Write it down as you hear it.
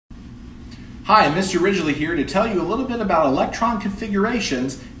Hi, Mr. Ridgley here to tell you a little bit about electron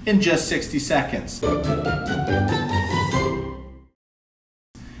configurations in just 60 seconds.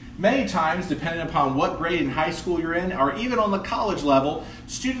 Many times, depending upon what grade in high school you're in, or even on the college level,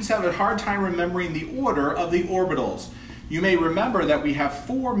 students have a hard time remembering the order of the orbitals. You may remember that we have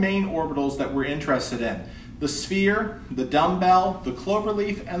four main orbitals that we're interested in: the sphere, the dumbbell, the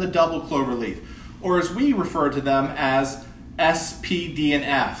cloverleaf, and the double cloverleaf, or as we refer to them as S, P, D, and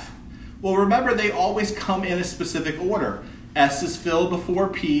F. Well, remember, they always come in a specific order. S is filled before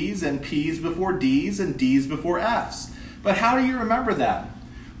P's, and P's before D's, and D's before F's. But how do you remember that?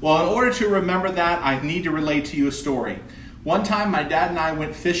 Well, in order to remember that, I need to relate to you a story. One time, my dad and I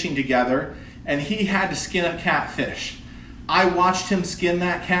went fishing together, and he had to skin a catfish. I watched him skin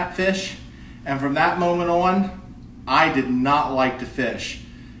that catfish, and from that moment on, I did not like to fish.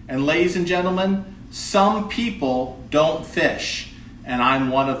 And ladies and gentlemen, some people don't fish, and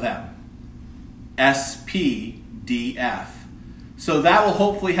I'm one of them. SPDF. So that will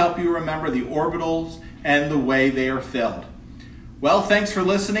hopefully help you remember the orbitals and the way they are filled. Well, thanks for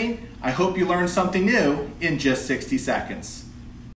listening. I hope you learned something new in just 60 seconds.